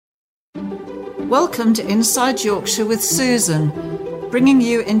Welcome to Inside Yorkshire with Susan, bringing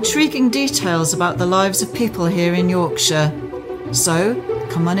you intriguing details about the lives of people here in Yorkshire. So,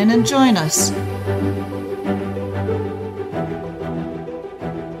 come on in and join us.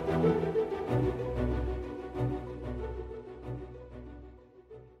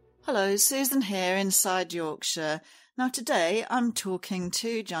 Hello, Susan here, Inside Yorkshire. Now today I'm talking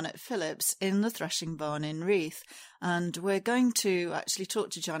to Janet Phillips in the Threshing Barn in Reeth, and we're going to actually talk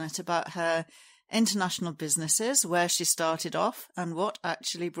to Janet about her international businesses, where she started off and what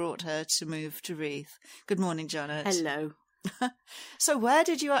actually brought her to move to Reeth. Good morning, Janet. Hello. So where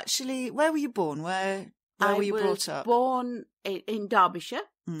were you born? Where were you brought up? I was born in Derbyshire,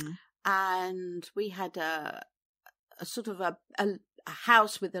 and we had a sort of a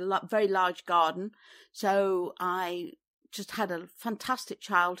house with a very large garden. So I just had a fantastic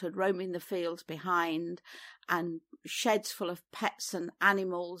childhood, roaming the fields behind, and sheds full of pets and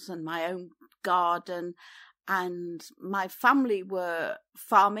animals, and my own garden. And my family were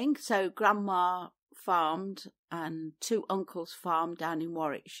farming, so grandma farmed and two uncles farmed down in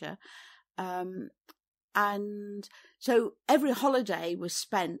Warwickshire. And so every holiday was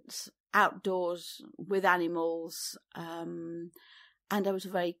spent outdoors with animals. And I was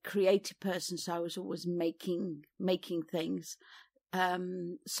a very creative person, so I was always making things.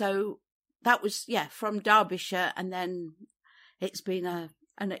 So that was, from Derbyshire, and then it's been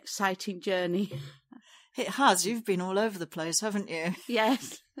an exciting journey. It has. You've been all over the place, haven't you?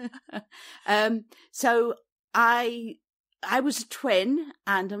 Yes. So I was a twin,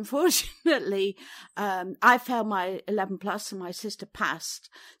 and unfortunately, I failed my 11 plus and my sister passed.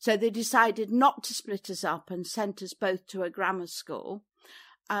 So they decided not to split us up and sent us both to a grammar school.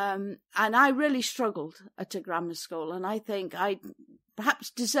 And I really struggled at a grammar school, and I think I perhaps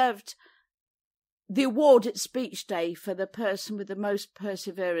deserved the award at speech day for the person with the most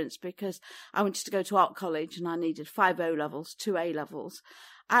perseverance, because I wanted to go to art college and I needed 5 O-levels, 2 A-levels.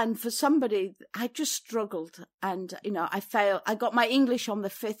 And for somebody, I just struggled. And, I failed. I got my English on the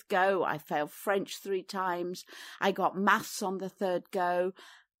 5th go. I failed French 3 times. I got maths on the 3rd go.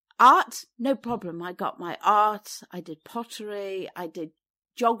 Art, no problem. I got my art. I did pottery. I did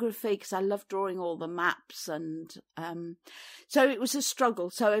geography because I love drawing all the maps. And so it was a struggle.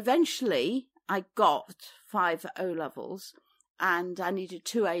 So eventually I got 5 O-levels and I needed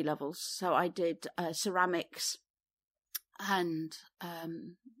 2 A-levels. So I did ceramics and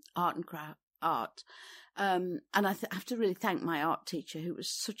art and craft art. And I have to really thank my art teacher, who was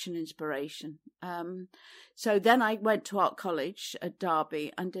such an inspiration. So then I went to art college at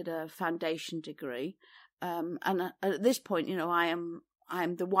Derby and did a foundation degree. And at this point, I am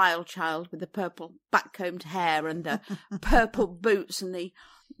the wild child with the purple backcombed hair and the purple boots and the,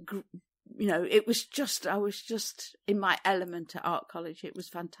 I was just in my element at art college. It was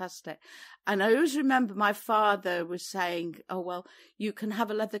fantastic. And I always remember my father was saying, oh, well, you can have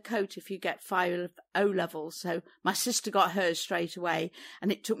a leather coat if you get 5 O-levels. So my sister got hers straight away,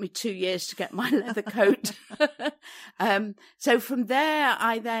 and it took me 2 years to get my leather coat. So from there,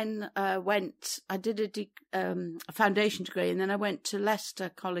 I then I did a foundation degree, and then I went to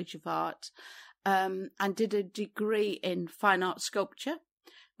Leicester College of Art and did a degree in fine art sculpture,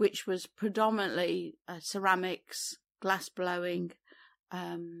 which was predominantly ceramics, glass blowing,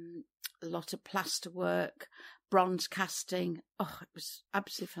 a lot of plaster work, bronze casting. Oh, it was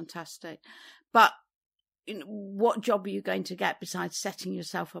absolutely fantastic. But what job are you going to get besides setting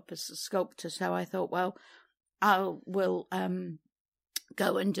yourself up as a sculptor? So I thought, well, I will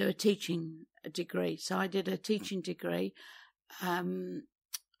go and do a teaching degree. So I did a teaching degree.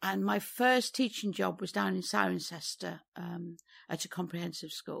 And my first teaching job was down in Cirencester at a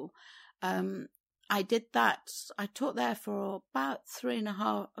comprehensive school. I did that. I taught there for about 3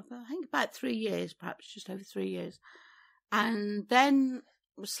 years, perhaps just over 3 years. And then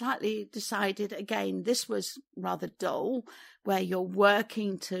slightly decided, again, this was rather dull, where you're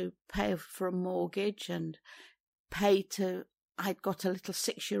working to pay for a mortgage and I'd got a little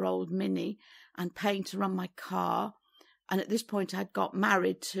 6-year-old Mini and paying to run my car. And at this point, I'd got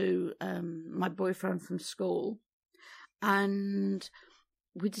married to my boyfriend from school, and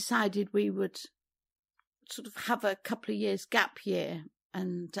we decided we would sort of have a couple of years gap year.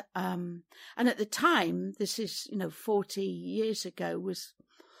 And at the time, this is 40 years ago, was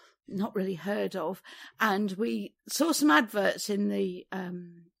not really heard of, and we saw some adverts in the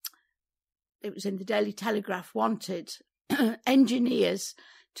it was in the Daily Telegraph, wanted engineers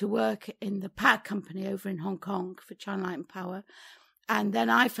to work in the power company over in Hong Kong for China Light and Power. And then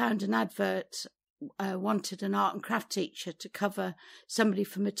I found an advert, wanted an art and craft teacher to cover somebody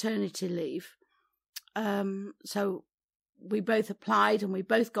for maternity leave. So we both applied and we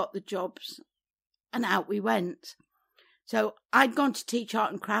both got the jobs. And out we went. So I'd gone to teach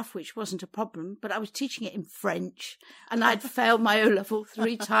art and craft, which wasn't a problem, but I was teaching it in French, and I'd failed my O-level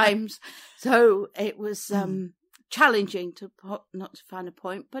 3 times. So it was challenging not to find a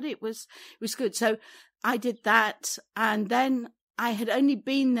point, but it was good. So I did that, and then I had only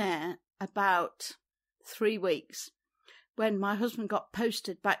been there about 3 weeks when my husband got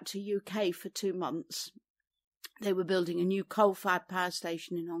posted back to UK for 2 months. They were building a new coal-fired power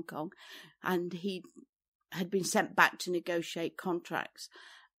station in Hong Kong, and he had been sent back to negotiate contracts.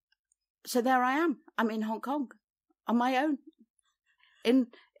 So there I am. I'm in Hong Kong on my own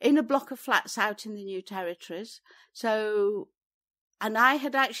in a block of flats out in the New Territories. So, and I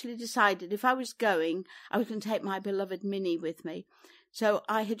had actually decided if I was going, I was going to take my beloved Mini with me. So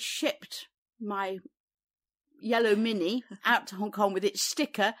I had shipped my yellow Mini out to Hong Kong with its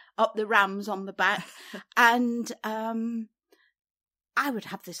sticker up the rams on the back. And I would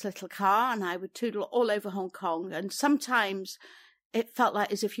have this little car and I would toodle all over Hong Kong. And sometimes it felt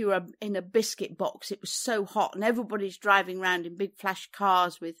like as if you were in a biscuit box. It was so hot and everybody's driving around in big flash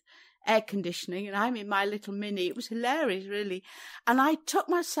cars with air conditioning and I'm in my little Mini. It was hilarious, really. And I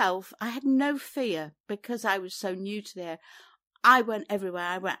had no fear because I was so new to there. I went everywhere.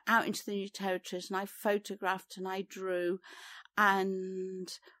 I went out into the New Territories and I photographed and I drew, and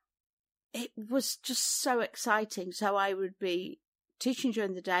it was just so exciting. So I would be teaching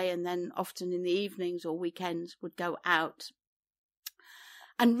during the day and then often in the evenings or weekends would go out.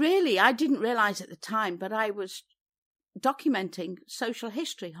 And really, I didn't realise at the time, but I was documenting social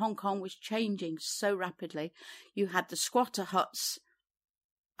history. Hong Kong was changing so rapidly. You had the squatter huts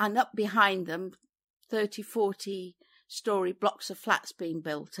and up behind them 30, 40 story blocks of flats being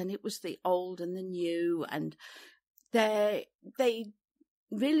built, and it was the old and the new, and they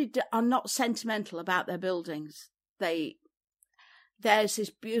really are not sentimental about their buildings. There's this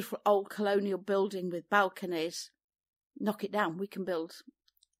beautiful old colonial building with balconies. Knock it down, we can build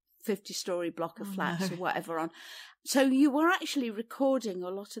 50-story block of flats or whatever on. So you were actually recording a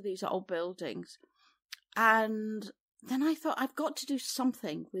lot of these old buildings. And then I thought, I've got to do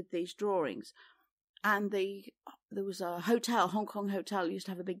something with these drawings. And there was a hotel, Hong Kong hotel, used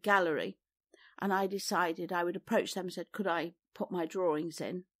to have a big gallery. And I decided I would approach them and said, could I put my drawings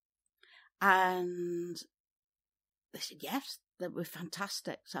in? And they said, yes, they were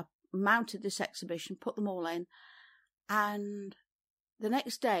fantastic. So I mounted this exhibition, put them all in. And the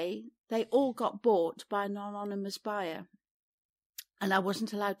next day, they all got bought by an anonymous buyer. And I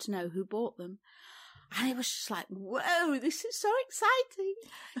wasn't allowed to know who bought them. And it was just like, whoa, this is so exciting.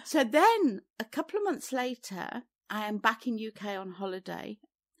 So then a couple of months later, I am back in UK on holiday.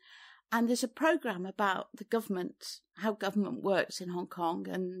 And there's a programme about the government, how government works in Hong Kong.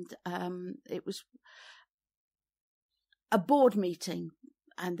 And it was a board meeting.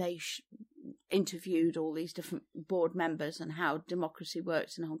 And they interviewed all these different board members and how democracy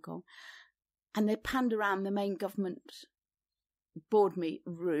works in Hong Kong. And they panned around the main government board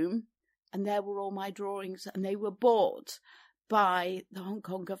room. And there were all my drawings, and they were bought by the Hong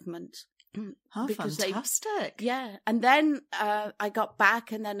Kong government. Oh, fantastic. And then I got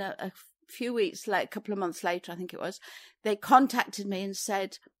back, and then a few weeks later, a couple of months later, I think it was, they contacted me and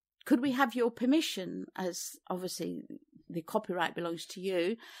said, could we have your permission, as obviously the copyright belongs to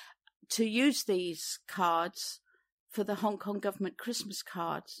you, to use these cards for the Hong Kong government Christmas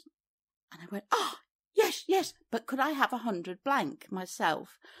cards? And I went, oh, yes, but could I have 100 blank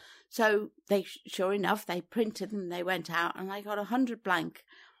myself? So they, sure enough, they printed them, they went out, and I got 100 blank,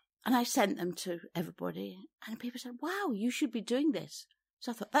 and I sent them to everybody. And people said, wow, you should be doing this.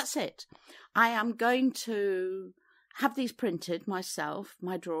 So I thought, that's it. I am going to have these printed myself,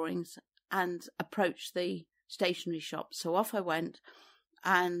 my drawings, and approach the stationery shop. So off I went,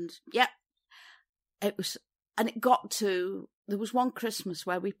 and there was one Christmas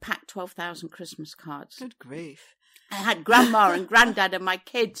where we packed 12,000 Christmas cards. Good grief. I had grandma and granddad and my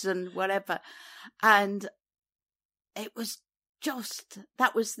kids and whatever. And it was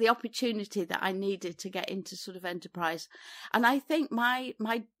that was the opportunity that I needed to get into sort of enterprise. And I think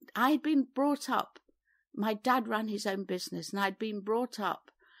I'd been brought up, my dad ran his own business, and I'd been brought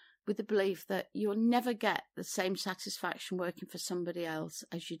up with the belief that you'll never get the same satisfaction working for somebody else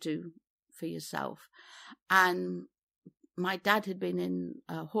as you do for yourself. And my dad had been in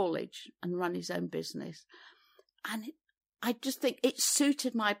haulage and run his own business. And I just think it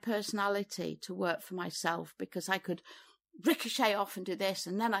suited my personality to work for myself, because I could ricochet off and do this,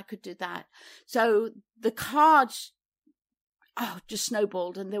 and then I could do that. So the cards, just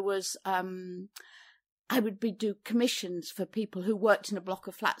snowballed. And there was, I would do commissions for people who worked in a block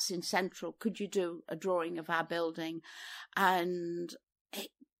of flats in Central. Could you do a drawing of our building? And it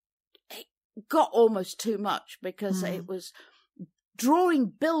got almost too much because it was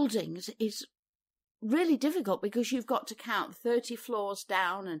drawing buildings is really difficult because you've got to count 30 floors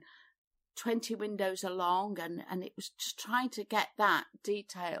down and 20 windows along, and it was just trying to get that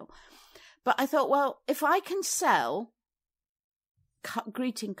detail. But I thought, well, if I can sell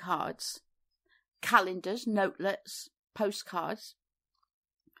greeting cards, calendars, notelets, postcards,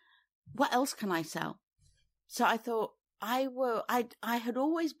 what else can I sell? So I thought I'd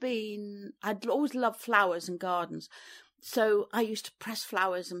always loved flowers and gardens. So I used to press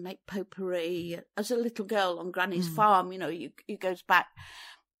flowers and make potpourri as a little girl on Granny's farm, you goes back.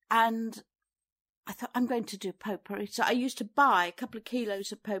 And I thought, I'm going to do potpourri. So I used to buy a couple of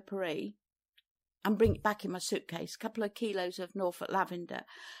kilos of potpourri and bring it back in my suitcase, a couple of kilos of Norfolk lavender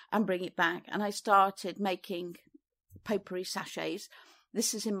and bring it back. And I started making potpourri sachets.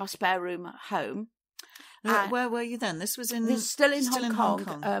 This is in my spare room at home. Where were you then? This was still in Hong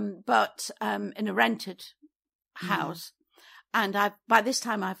Kong. But in a rented house. And by this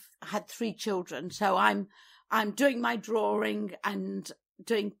time I've had 3 children. So I'm doing my drawing and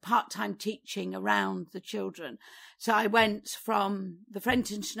doing part-time teaching around the children. So I went from the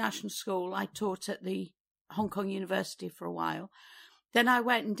French International School. I taught at the Hong Kong University for a while. Then I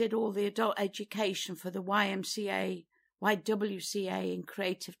went and did all the adult education for the YMCA, YWCA in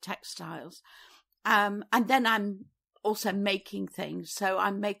creative textiles. And then I'm also making things. So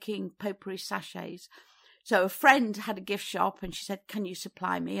I'm making potpourri sachets. So a friend had a gift shop and she said, can you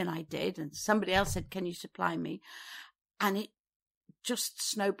supply me? And I did. And somebody else said, can you supply me? And it just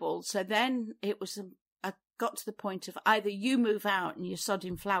snowballed. So then it was, I got to the point of either you move out and your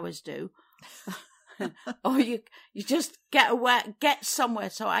sodding flowers do, or you just get somewhere.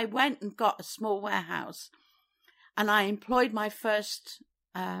 So I went and got a small warehouse and I employed my first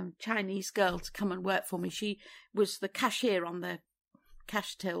Chinese girl to come and work for me. She was the cashier on the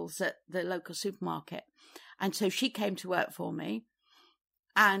cash tills at the local supermarket. And so she came to work for me.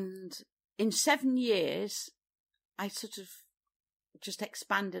 And in 7 years, I sort of just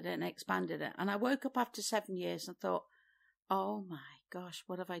expanded it. And I woke up after 7 years and thought, oh my gosh,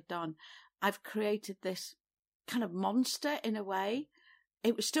 what have I done? I've created this kind of monster in a way.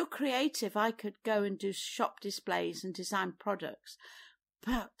 It was still creative. I could go and do shop displays and design products.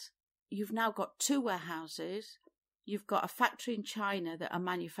 But you've now got 2 warehouses. You've got a factory in China that are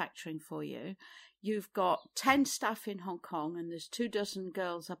manufacturing for you. You've got 10 staff in Hong Kong and there's 24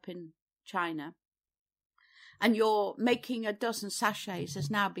 girls up in China. And you're making a dozen sachets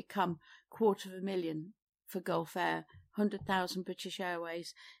has now become 250,000 for Gulf Air, 100,000 British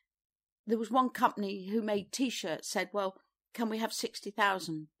Airways. There was one company who made T-shirts, said, well, can we have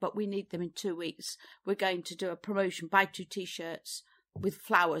 60,000? But we need them in 2 weeks. We're going to do a promotion, buy 2 T-shirts with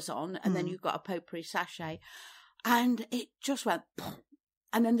flowers on, and then you've got a potpourri sachet. And it just went,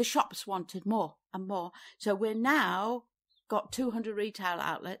 and then the shops wanted more and more. So we're now got 200 retail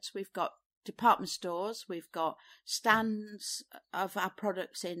outlets. We've got department stores. We've got stands of our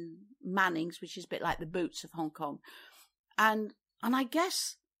products in Manning's, which is a bit like the Boots of Hong Kong. And I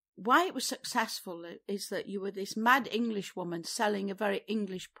guess why it was successful is that you were this mad English woman selling a very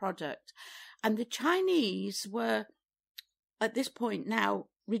English product. And the Chinese were, at this point now,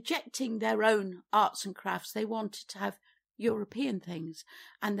 rejecting their own arts and crafts. They wanted to have European things,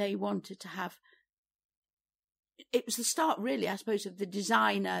 and they wanted to have, it was the start really, I suppose, of the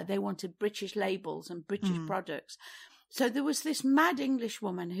designer. They wanted British labels and British products. So there was this mad English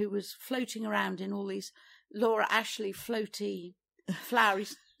woman who was floating around in all these Laura Ashley floaty, flowery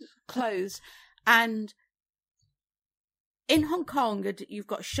clothes. And in Hong Kong, you've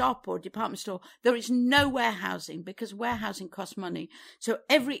got a shop or a department store. There is no warehousing because warehousing costs money. So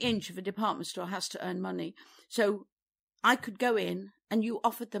every inch of a department store has to earn money. So I could go in and you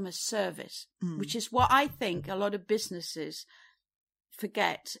offered them a service, which is what I think a lot of businesses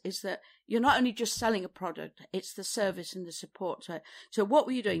forget, is that you're not only just selling a product, it's the service and the support to it. So what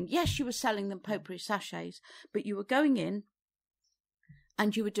were you doing? Yes, you were selling them potpourri sachets, but you were going in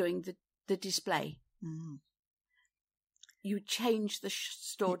and you were doing the display. You change the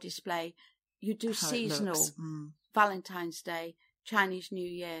store display. You do seasonal, Valentine's Day, Chinese New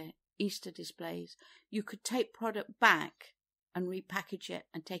Year, Easter displays. You could take product back and repackage it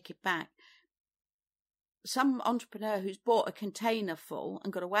and take it back. Some entrepreneur who's bought a container full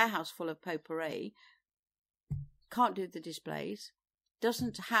and got a warehouse full of potpourri can't do the displays,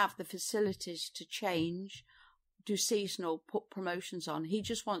 doesn't have the facilities to change, do seasonal, put promotions on. He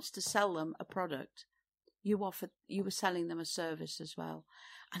just wants to sell them a product. You were selling them a service as well.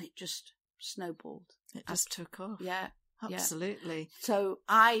 And it just snowballed. It just took off. Yeah. Absolutely. Yeah. So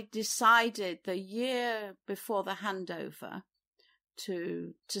I decided the year before the handover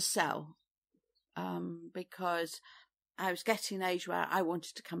to sell because I was getting an age where I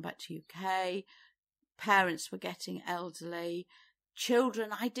wanted to come back to UK. Parents were getting elderly. Children,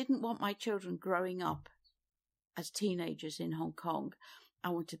 I didn't want my children growing up as teenagers in Hong Kong. I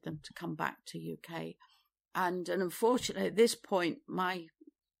wanted them to come back to UK. And unfortunately, at this point, my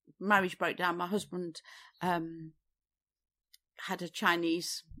marriage broke down. My husband had a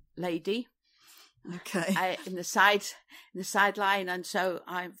Chinese lady in the sideline, and so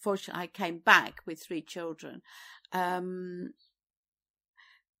unfortunately I came back with 3 children.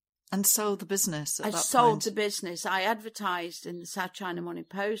 And sold the business at that point. I sold the business. I advertised in the South China Morning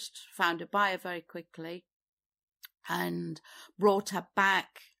Post, found a buyer very quickly, and brought her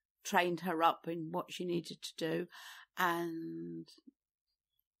back, trained her up in what she needed to do, and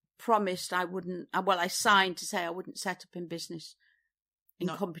promised I wouldn't, I signed to say I wouldn't set up in business in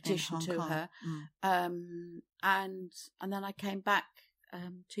Not competition in Hong to Kong. her. And then I came back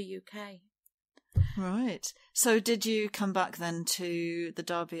to UK. Right. So did you come back then to the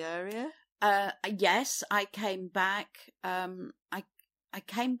Derby area? Yes, I came back. I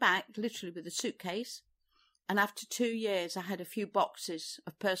came back literally with a suitcase. And after 2 years, I had a few boxes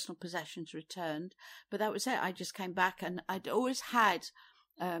of personal possessions returned. But that was it. I just came back, and I'd always had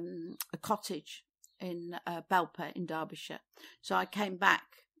a cottage in Belper in Derbyshire. So I came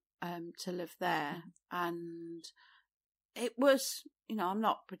back to live there. And it was, I'm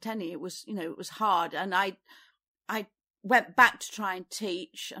not pretending, it was, it was hard. And I went back to try and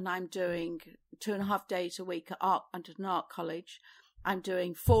teach, and I'm doing 2.5 days a week at an art college. I'm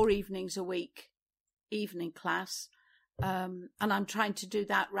doing 4 evenings a week, evening class. And I'm trying to do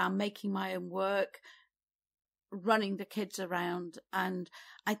that around making my own work, running the kids around. And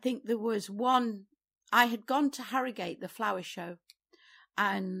I think there was I had gone to Harrogate, the flower show,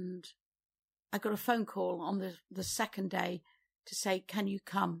 and I got a phone call on the second day to say, can you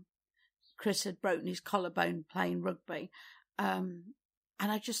come? Chris had broken his collarbone playing rugby. And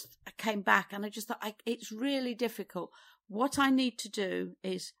I came back, and I just thought, it's really difficult. What I need to do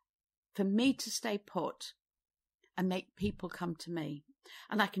is for me to stay put and make people come to me.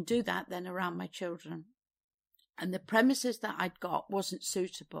 And I can do that then around my children. And the premises that I'd got wasn't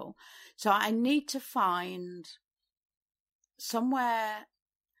suitable. So I need to find somewhere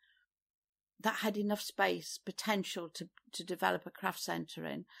that had enough space, potential to develop a craft centre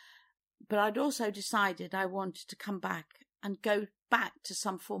in. But I'd also decided I wanted to come back and go back to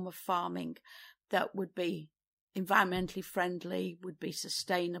some form of farming that would be environmentally friendly, would be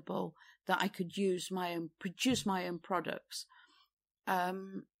sustainable, that I could produce my own products.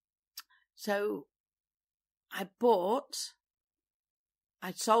 So I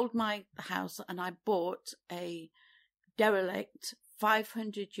sold my house, and I bought a derelict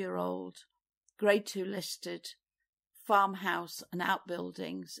 500-year-old Grade 2 listed farmhouse and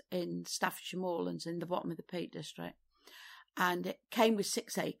outbuildings in Staffordshire Moorlands in the bottom of the Peak District. And it came with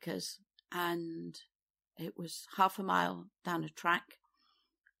 6 acres, and it was half a mile down a track.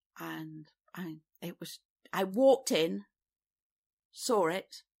 And I walked in, saw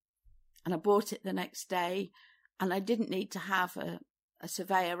it, and I bought it the next day. And I didn't need to have a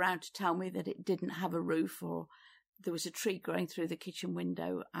surveyor around to tell me that it didn't have a roof, or there was a tree growing through the kitchen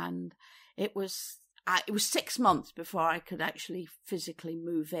window. And it was 6 months before I could actually physically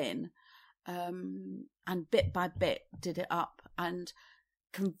move in. And bit by bit did it up and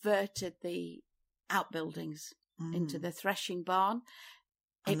converted the outbuildings into the threshing barn.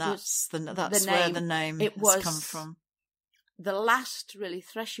 And that's where the name has come from. The last really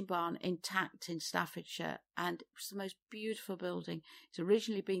threshing barn intact in Staffordshire, and it was the most beautiful building. It's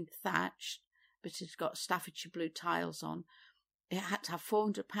originally been thatched, but it's got Staffordshire blue tiles on. It had to have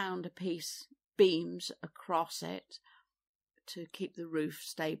 £400 a piece beams across it to keep the roof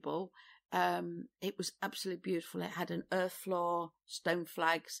stable. It was absolutely beautiful. It had an earth floor, stone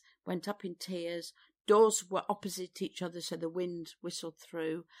flags, went up in tiers. Doors were opposite each other, so the wind whistled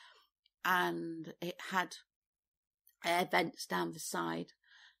through, and it had air vents down the side.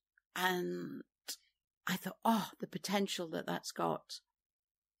 And I thought, the potential that's got.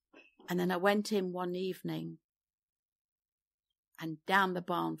 And then I went in one evening, and down the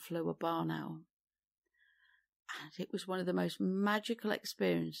barn flew a barn owl. And it was one of the most magical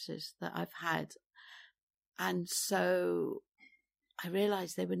experiences that I've had. And so I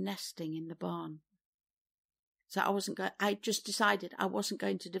realised they were nesting in the barn. So I just decided I wasn't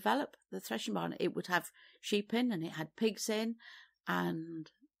going to develop the threshing barn. It would have sheep in, and it had pigs in,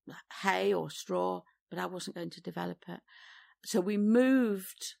 and hay or straw, but I wasn't going to develop it. So we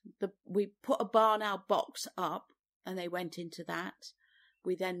put a barn owl box up, and they went into that.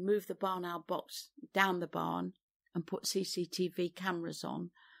 We then moved the barn owl box down the barn and put CCTV cameras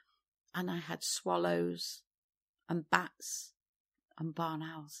on. and I had swallows and bats and barn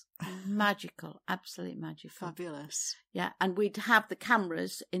owls. Magical, absolutely magical. Fabulous. Yeah, and we'd have the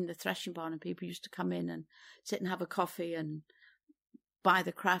cameras in the threshing barn, and people used to come in and sit and have a coffee and buy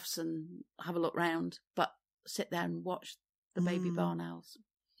the crafts and have a look round, but sit there and watch the baby barn owls.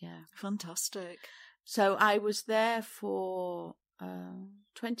 Yeah. Fantastic. So I was there for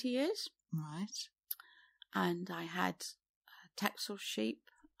 20 years. Right. And I had Texel sheep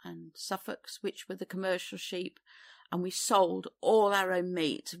and Suffolks, which were the commercial sheep, and we sold all our own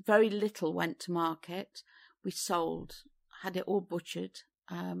meat. Very little went to market. We had it all butchered.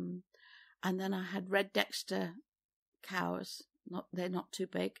 And then I had Red Dexter cows. They're not too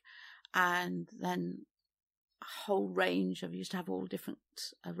big. And then a whole range of, used to have all different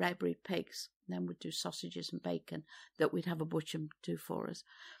rare breed pigs. And then we'd do sausages and bacon that we'd have a butcher do for us.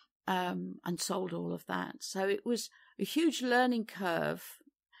 And sold all of that. So it was a huge learning curve.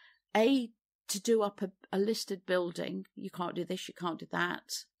 To do up a listed building, you can't do this, you can't do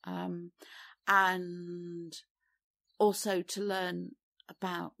that. And also to learn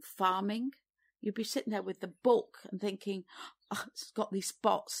about farming. You'd be sitting there with the book and thinking, oh, it's got these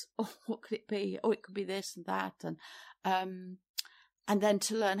spots. Oh, what could it be? Oh, it could be this and that. And then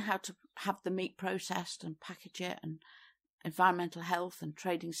to learn how to have the meat processed and package it, and environmental health and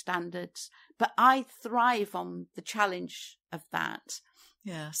trading standards. But I thrive on the challenge of that.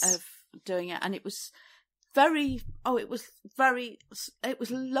 Yes. Of doing it. And it was it was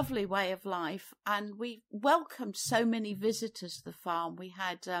a lovely way of life. And we welcomed so many visitors to the farm. We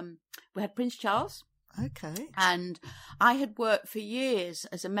had Prince Charles. Okay. And I had worked for years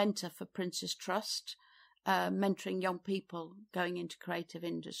as a mentor for Prince's Trust, mentoring young people going into creative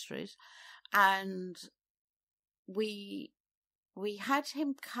industries. And we had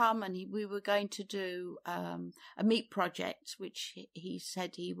him come, and we were going to do a meat project, which he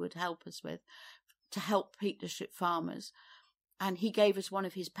said he would help us with, to help Peak District farmers. And he gave us one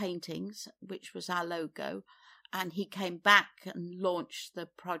of his paintings, which was our logo, and he came back and launched the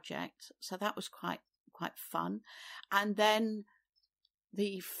project. So that was quite fun. And then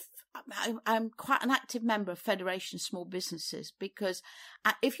I'm quite an active member of Federation of Small Businesses, because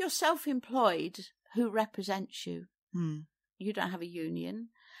if you're self-employed, who represents you? You don't have a union.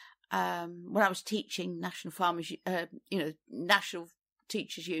 When I was teaching National Farmers, National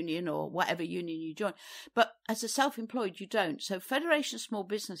Teachers Union or whatever union you join, but as a self-employed, you don't. So Federation of Small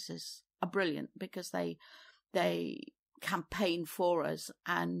Businesses are brilliant because they campaign for us,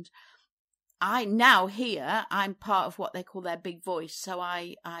 and I'm part of what they call their big voice. So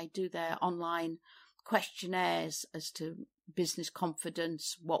I do their online questionnaires as to business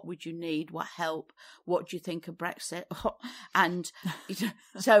confidence. What would you need? What help? What do you think of Brexit? And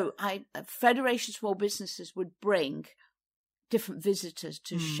so Federation of Small Businesses would bring different visitors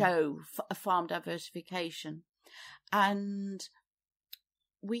to show a farm diversification. And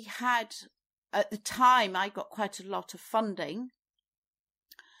we had, at the time, I got quite a lot of funding,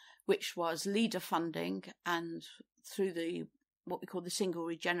 which was leader funding, and through what we call the single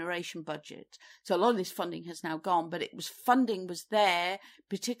regeneration budget. So a lot of this funding has now gone, but funding was there,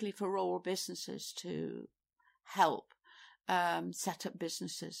 particularly for rural businesses to help set up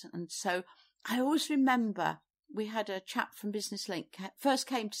businesses. And so I always remember we had a chap from Business Link first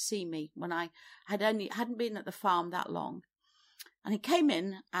came to see me when I hadn't been at the farm that long. And he came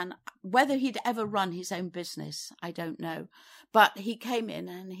in, and whether he'd ever run his own business, I don't know. But he came in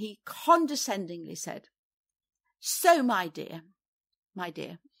and he condescendingly said, "So, my dear,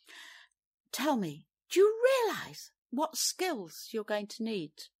 tell me, do you realise what skills you're going to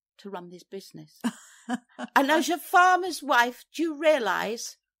need to run this business? And as your farmer's wife, do you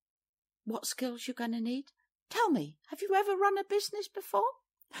realise what skills you're going to need? Tell me, have you ever run a business before?"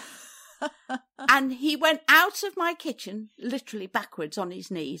 And he went out of my kitchen, literally backwards on his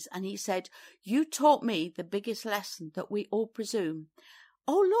knees, and he said, "You taught me the biggest lesson that we all presume.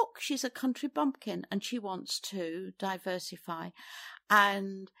 Oh, look, she's a country bumpkin and she wants to diversify."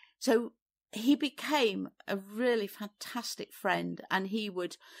 And so he became a really fantastic friend, and he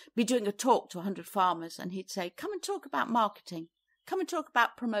would be doing a talk to 100 farmers, and he'd say, "Come and talk about marketing. Come and talk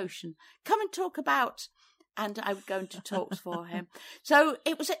about promotion. Come and talk about..." And I would go into talks for him. So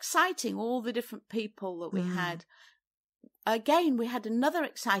it was exciting, all the different people that we had. Again, we had another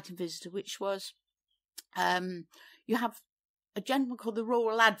exciting visitor, which was you have a gentleman called the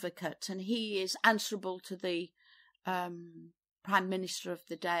Rural Advocate, and he is answerable to the Prime Minister of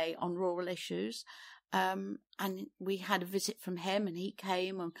the day on rural issues. And we had a visit from him, and he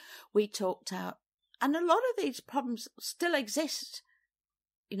came and we talked out. And a lot of these problems still exist,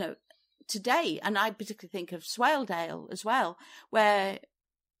 today. And I particularly think of Swaledale as well, where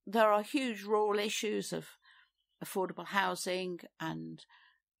there are huge rural issues of affordable housing and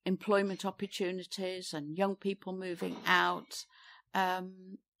employment opportunities and young people moving out.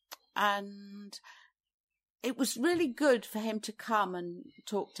 And it was really good for him to come and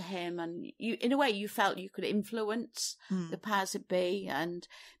talk to him. And you, in a way, you felt you could influence the powers that be. And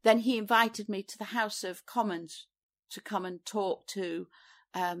then he invited me to the House of Commons to come and talk to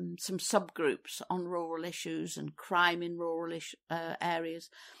some subgroups on rural issues and crime in rural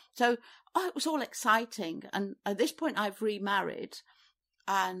areas. So it was all exciting. And at this point, I've remarried,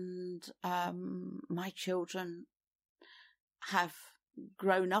 and my children have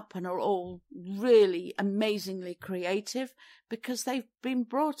grown up and are all really amazingly creative because they've been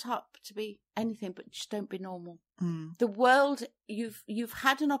brought up to be anything but just don't be normal. The world, you've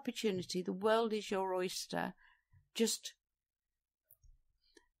had an opportunity. The world is your oyster. Just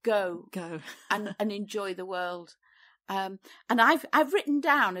go and enjoy the world. And I've written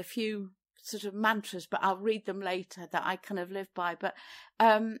down a few sort of mantras, but I'll read them later, that I kind of live by. But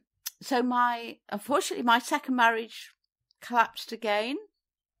so unfortunately my second marriage collapsed again,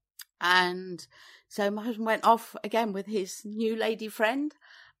 and so my husband went off again with his new lady friend.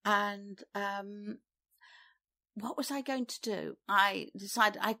 And what was I going to do? I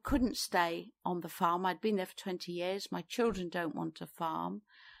decided I couldn't stay on the farm. I'd been there for 20 years. My children don't want a farm.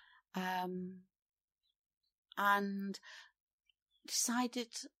 And decided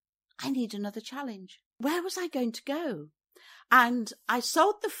I need another challenge. Where was I going to go? And I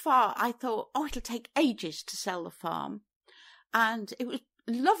sold the farm. I thought, it'll take ages to sell the farm. And it was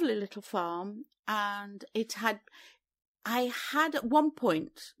a lovely little farm. And I had at one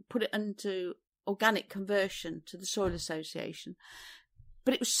point put it into organic conversion to the Soil Association.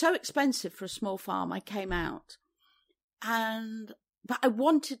 But it was so expensive for a small farm, I came out. But I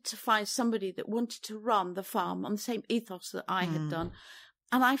wanted to find somebody that wanted to run the farm on the same ethos that I had done.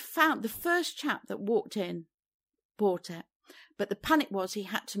 And I found the first chap that walked in bought it. But the panic was he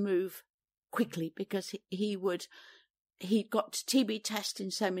had to move quickly because he'd got to TB test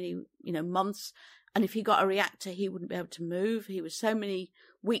in so many, months. And if he got a reactor, he wouldn't be able to move. He was so many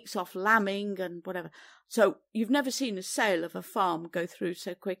weeks off lambing and whatever. So you've never seen a sale of a farm go through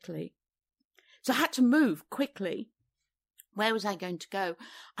so quickly. So I had to move quickly. Where was I going to go?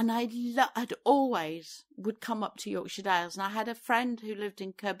 And I'd always would come up to Yorkshire Dales. And I had a friend who lived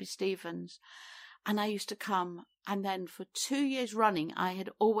in Kirby Stevens. And I used to come. And then for 2 years running, I had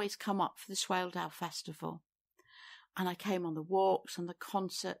always come up for the Swaledale Festival. And I came on the walks and the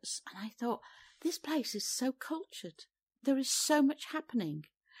concerts. And I thought, this place is so cultured. There is so much happening.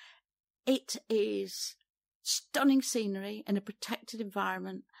 It is stunning scenery in a protected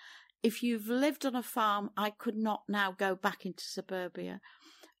environment. If you've lived on a farm, I could not now go back into suburbia.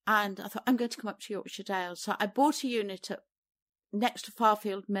 And I thought, I'm going to come up to Yorkshire Dales. So I bought a unit next to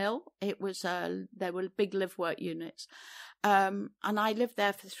Farfield Mill. It was, there were big live work units. And I lived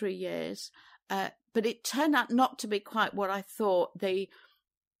there for 3 years. But it turned out not to be quite what I thought. The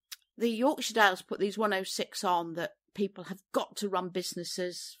Yorkshire Dales put these 106 on that people have got to run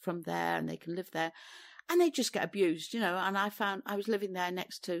businesses from there and they can live there. And they just get abused, And I found I was living there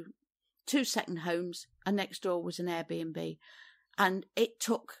next to 2 second homes, and next door was an Airbnb. And it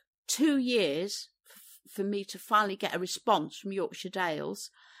took 2 years for me to finally get a response from Yorkshire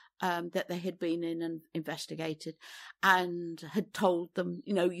Dales that they had been in and investigated and had told them,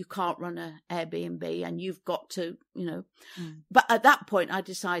 you can't run an Airbnb and you've got to, But at that point, I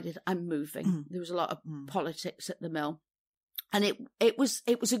decided I'm moving. There was a lot of politics at the mill. And it was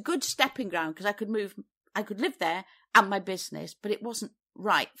a good stepping ground because I could live there and my business, but it wasn't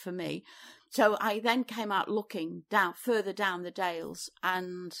right for me. So I then came out looking further down the Dales,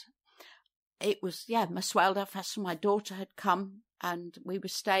 and it was, my Swaledale Festival. My daughter had come and we were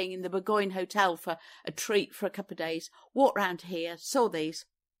staying in the Burgoyne Hotel for a treat for a couple of days, walked round here, saw these,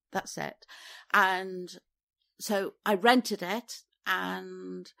 that's it. And so I rented it,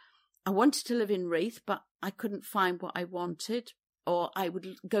 and I wanted to live in Reeth, but I couldn't find what I wanted. Or I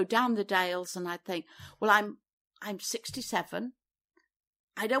would go down the Dales and I'd think, well, I'm 67.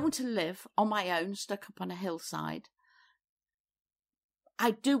 I don't want to live on my own, stuck up on a hillside.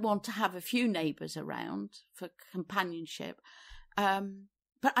 I do want to have a few neighbours around for companionship.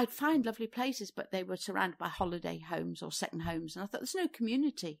 But I'd find lovely places, but they were surrounded by holiday homes or second homes. And I thought, there's no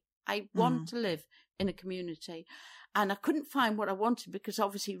community. I want to live in a community. And I couldn't find what I wanted because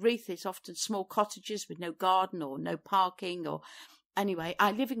obviously Reeth is often small cottages with no garden or no parking. Anyway,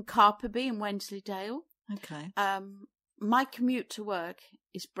 I live in Carperby in Wensleydale. Okay. My commute to work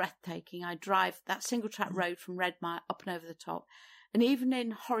is breathtaking. I drive that single track road from Redmire up and over the top. And even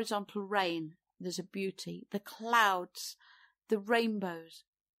in horizontal rain, there's a beauty. The clouds, the rainbows.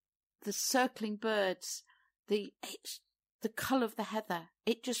 the circling birds, the colour of the heather.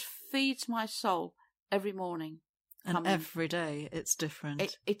 It just feeds my soul every morning. And every day it's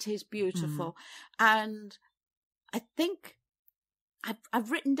different. It is beautiful. And I think I've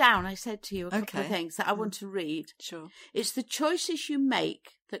written down, I said to you, a couple of things that I want to read. Sure. It's the choices you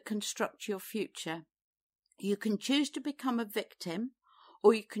make that construct your future. You can choose to become a victim,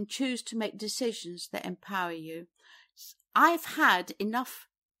 or you can choose to make decisions that empower you. I've had enough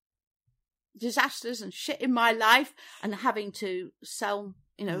disasters and shit in my life, and having to sell,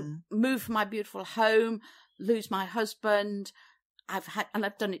 move from my beautiful home, lose my husband. I've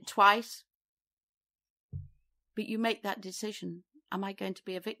done it twice. But you make that decision. Am I going to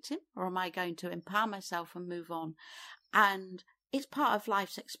be a victim, or am I going to empower myself and move on? And it's part of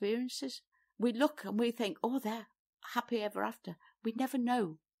life's experiences. We look and we think, oh, they're happy ever after. We never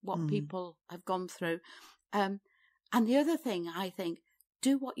know what people have gone through. And the other thing, I think,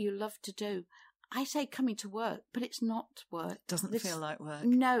 do what you love to do. I say coming to work, but it's not work. Doesn't feel like work.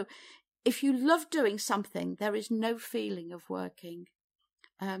 No. If you love doing something, there is no feeling of working.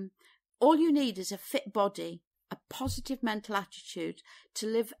 All you need is a fit body, a positive mental attitude to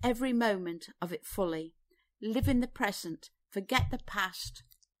live every moment of it fully. Live in the present, forget the past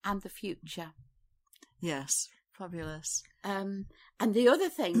and the future. Yes, fabulous. And the other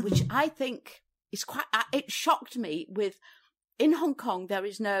thing, which I think is it shocked me in Hong Kong, there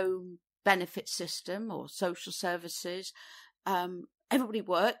is no benefit system or social services. Everybody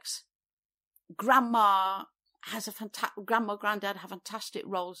works. Grandma, granddad have fantastic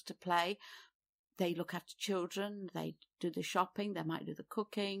roles to play. They look after children, they do the shopping, they might do the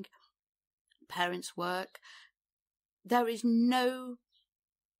cooking, parents work. There is no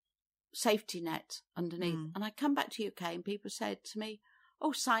safety net underneath. And I come back to UK and people said to me,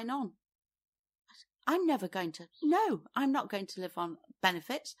 oh, sign on. I'm not going to live on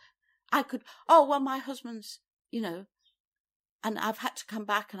benefits. I could, my husband's, and I've had to come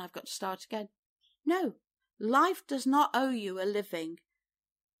back and I've got to start again. No, life does not owe you a living.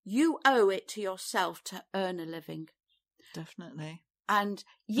 You owe it to yourself to earn a living. Definitely. And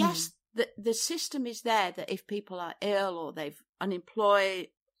yes, the system is there that if people are ill or they've unemployed,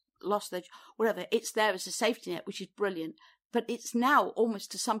 lost their whatever, it's there as a safety net, which is brilliant. But it's now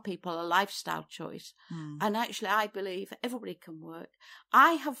almost to some people a lifestyle choice. And actually, I believe everybody can work.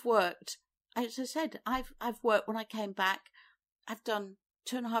 I have worked, as I said, I've worked when I came back. I've done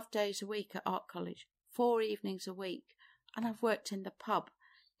 2.5 days a week at art college, 4 evenings a week, and I've worked in the pub,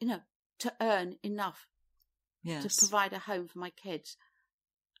 to earn enough to provide a home for my kids.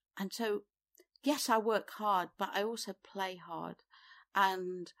 And so, yes, I work hard, but I also play hard.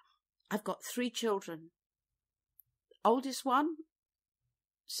 And I've got 3 children. Oldest one,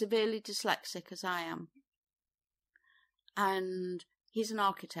 severely dyslexic as I am. And he's an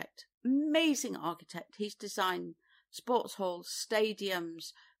architect, amazing architect. He's designed sports halls,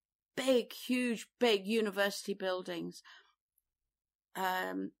 stadiums, big university buildings.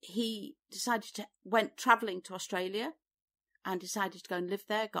 He went travelling to Australia and decided to go and live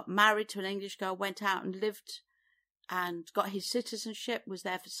there, got married to an English girl, went out and lived and got his citizenship, was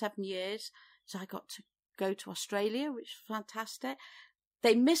there for 7 years. So I got to go to Australia, which was fantastic.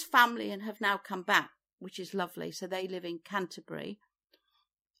 They miss family and have now come back, which is lovely. So they live in Canterbury.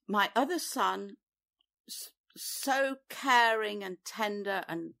 My other son, so caring and tender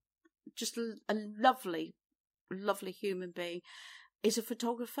and just a lovely, lovely human being, is a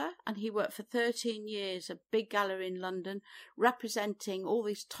photographer, and he worked for 13 years, a big gallery in London, representing all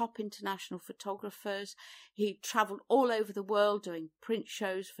these top international photographers. He travelled all over the world doing print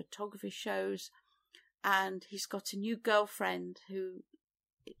shows, photography shows, and he's got a new girlfriend who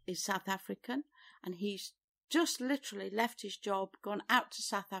is South African, and he's just literally left his job, gone out to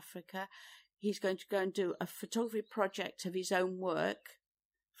South Africa. He's going to go and do a photography project of his own work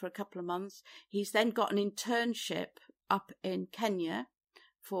for a couple of months. He's then got an internship up in Kenya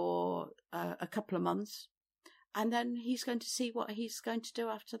for a couple of months. And then he's going to see what he's going to do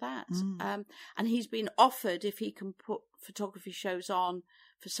after that. And he's been offered if he can put photography shows on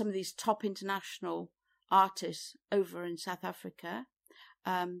for some of these top international artists over in South Africa.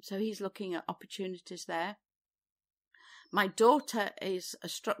 So he's looking at opportunities there. My daughter is a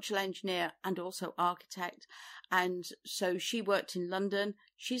structural engineer and also architect, and so she worked in London.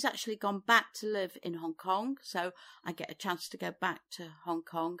 She's actually gone back to live in Hong Kong, so I get a chance to go back to Hong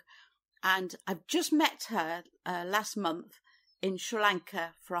Kong. And I've just met her last month in Sri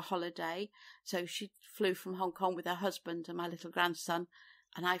Lanka for a holiday. So she flew from Hong Kong with her husband and my little grandson,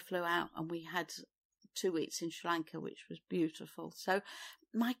 and I flew out, and we had 2 weeks in Sri Lanka, which was beautiful. So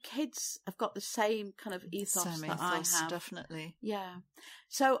my kids have got the same kind of ethos Same that I ethos, have. definitely. Yeah.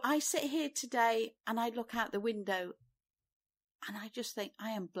 So I sit here today and I look out the window and I just think I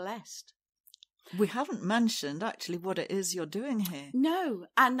am blessed. We haven't mentioned actually what it is you're doing here. No,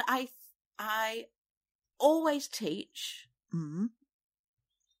 and I always teach, and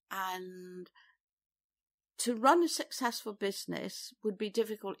to run a successful business would be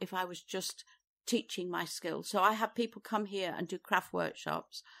difficult if I was just teaching my skills. So I have people come here and do craft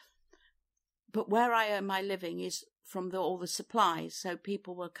workshops, but where I earn my living is from all the supplies. So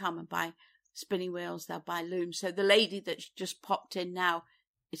people will come and buy spinning wheels, they'll buy looms. So the lady that just popped in now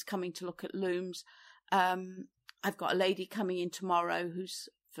is coming to look at looms. I've got a lady coming in tomorrow who's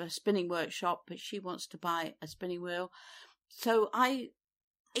for a spinning workshop, but she wants to buy a spinning wheel. So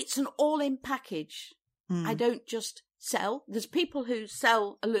it's an all-in package. I don't just sell. There's people who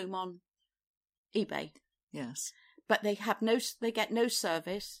sell a loom on eBay. Yes. But they get no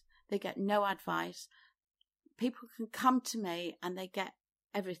service. They get no advice. People can come to me and they get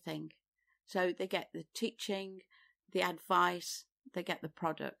everything. So they get the teaching, the advice, they get the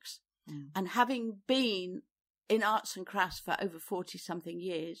products. And having been in arts and crafts for over 40-something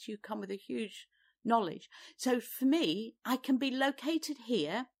years, you come with a huge knowledge. So for me, I can be located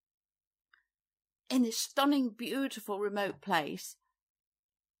here in this stunning, beautiful, remote place,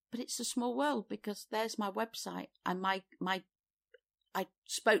 but it's a small world because there's my website. And I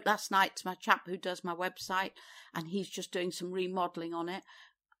spoke last night to my chap who does my website, and he's just doing some remodelling on it.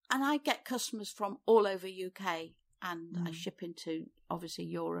 And I get customers from all over UK, and I ship into, obviously,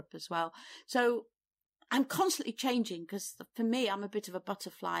 Europe as well. So I'm constantly changing because for me, I'm a bit of a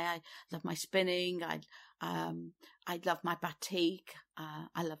butterfly. I love my spinning. I love my batik.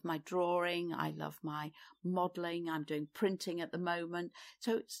 I love my drawing. I love my modelling. I'm doing printing at the moment.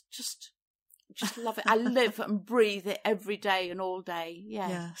 So it's just love it. I live and breathe it every day and all day.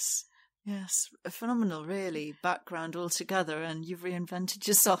 Yeah. Yes. A phenomenal, really, background altogether, and you've reinvented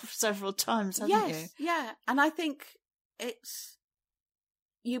yourself several times, haven't you? Yeah. And I think it's,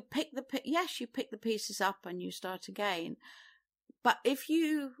 you pick the pieces up and you start again. But if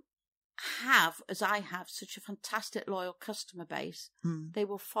you have, as I have, such a fantastic loyal customer base, they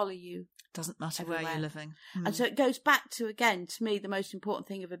will follow you. Doesn't matter everywhere. where you're living. And so it goes back to, again, to me, the most important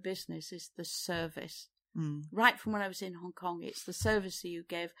thing of a business is the service. Right from when I was in Hong Kong, it's the service that you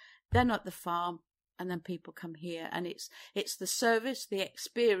give. They're not the farm, and then people come here, and it's the service, the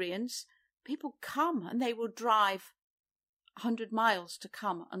experience. People come and they will drive 100 miles to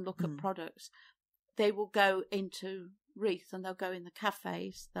come and look at products. They will go into Reeth and they'll go in the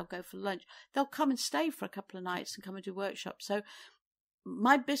cafes, they'll go for lunch, they'll come and stay for a couple of nights and come and do workshops. So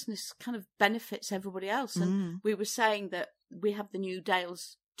my business kind of benefits everybody else. And we were saying that we have the new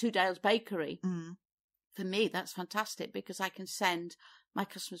Two Dales Bakery. For me, that's fantastic because I can send my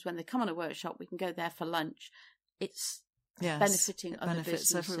customers, when they come on a workshop, we can go there for lunch. It's benefiting other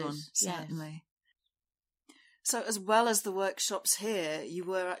benefits businesses. Everyone, certainly. So as well as the workshops here, you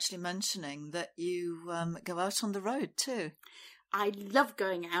were actually mentioning that you go out on the road too. I love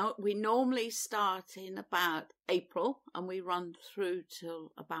going out. We normally start in about April and we run through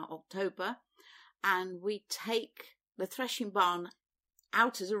till about October. And we take the Threshing Barn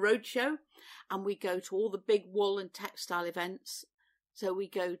out as a roadshow, and we go to all the big wool and textile events. So we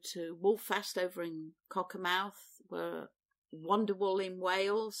go to Woolfest over in Cockermouth, we're Wonderwool in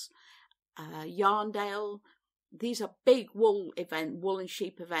Wales, Yarndale. These are big wool and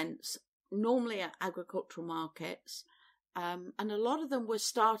sheep events, normally at agricultural markets. And a lot of them were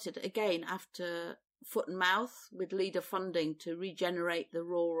started, again, after foot and mouth with leader funding to regenerate the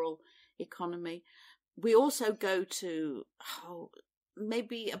rural economy. We also go to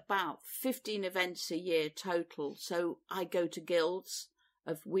maybe about 15 events a year total. So I go to guilds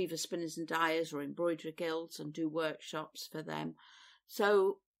of weavers, spinners and dyers, or embroidery guilds, and do workshops for them.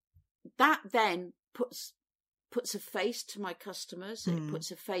 So that then puts a face to my customers. It puts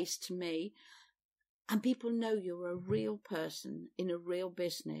a face to me. And people know you're a real person in a real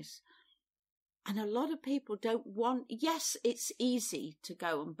business. And a lot of people don't want... Yes, it's easy to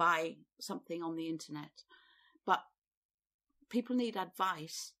go and buy something on the internet, but people need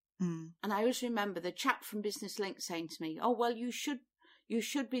advice. And I always remember the chap from Business Link saying to me, "Oh, well, you should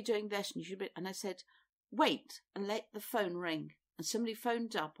be doing this, and you should be..." And I said, "Wait and let the phone ring." And somebody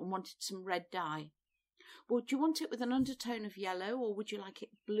phoned up and wanted some red dye. "Well, do you want it with an undertone of yellow, or would you like it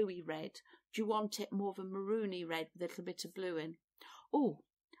bluey red? Do you want it more of a maroony red with a little bit of blue in?" Oh,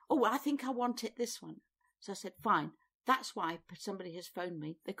 I think I want it this one. So I said, fine. That's why somebody has phoned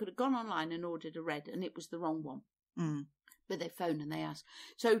me. They could have gone online and ordered a red, and it was the wrong one. But they phoned and they asked.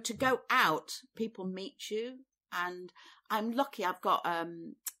 So to go out, people meet you. And I'm lucky I've got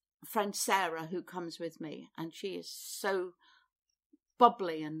friend Sarah who comes with me, and she is so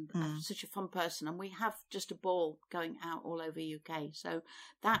bubbly and such a fun person, and we have just a ball going out all over UK. So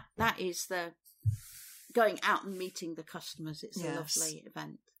that is the going out and meeting the customers. It's a lovely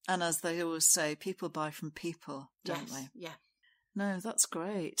event. And as they always say, people buy from people, don't they? Yeah. No, that's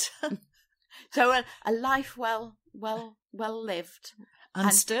great. So a life well lived.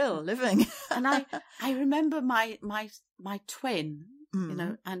 And still living. And I remember my twin, you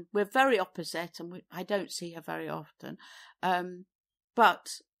know, and we're very opposite, and I don't see her very often.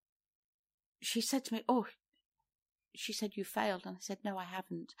 But she said to me, she said, "You failed." And I said, "No, I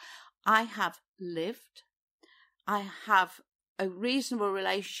haven't. I have lived. I have a reasonable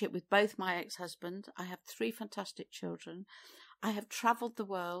relationship with both my ex-husband. I have 3 fantastic children. I have travelled the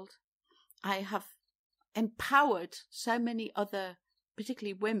world. I have empowered so many other,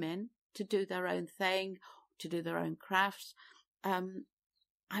 particularly women, to do their own thing, to do their own crafts. I'm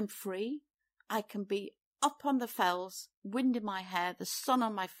free. I can be up on the fells, wind in my hair, the sun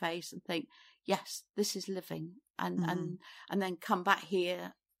on my face, and think, yes, this is living, and then come back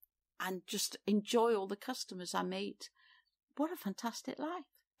here and just enjoy all the customers I meet. What a fantastic life.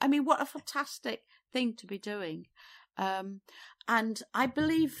 I mean, what a fantastic thing to be doing. And I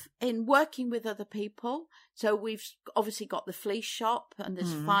believe in working with other people. So we've obviously got the fleece shop, and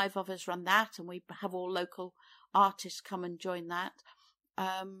there's 5 of us run that, and we have all local artists come and join that.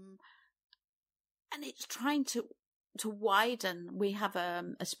 And it's trying to widen. We have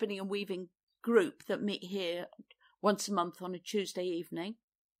a spinning and weaving group that meet here once a month on a Tuesday evening.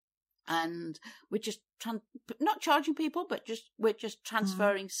 And we're just not charging people, but we're just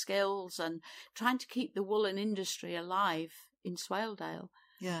transferring skills and trying to keep the woolen industry alive in Swaledale.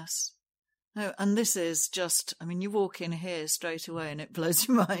 Yes. No, and this is just, I mean, you walk in here straight away and it blows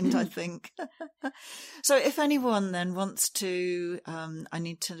your mind, I think. So if anyone then wants to, I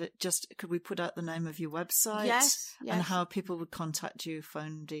need to could we put out the name of your website? Yes. And how people would contact you,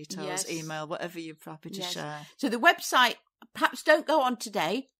 phone details, email, whatever you're happy to share. So the website, perhaps don't go on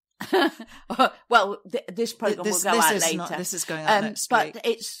today. Well, this programme will go out later. This is going out next week. But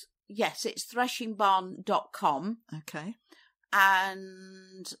it's threshingbarn.com. Okay.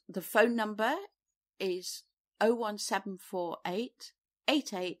 And the phone number is 01748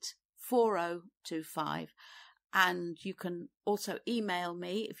 884025. And you can also email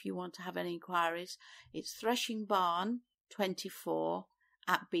me if you want to have any inquiries. It's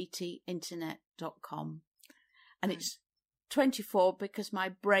threshingbarn24@btinternet.com. And it's 24 because my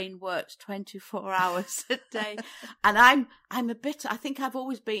brain works 24 hours a day. And I think I've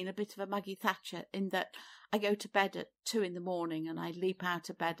always been a bit of a Maggie Thatcher in that I go to bed at 2 a.m. and I leap out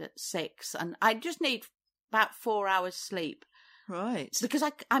of bed at 6, and I just need about 4 hours sleep. Right. Because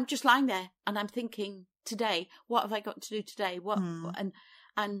I'm just lying there and I'm thinking, today, what have I got to do today?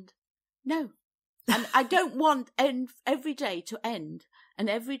 And no. And I don't want every day to end. And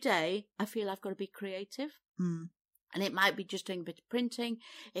every day I feel I've got to be creative. And it might be just doing a bit of printing.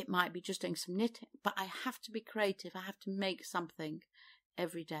 It might be just doing some knitting. But I have to be creative. I have to make something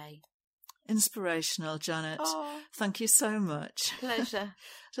every day. Inspirational, Janet. Thank you so much. Pleasure.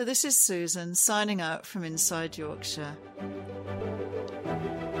 So this is Susan signing out from inside Yorkshire.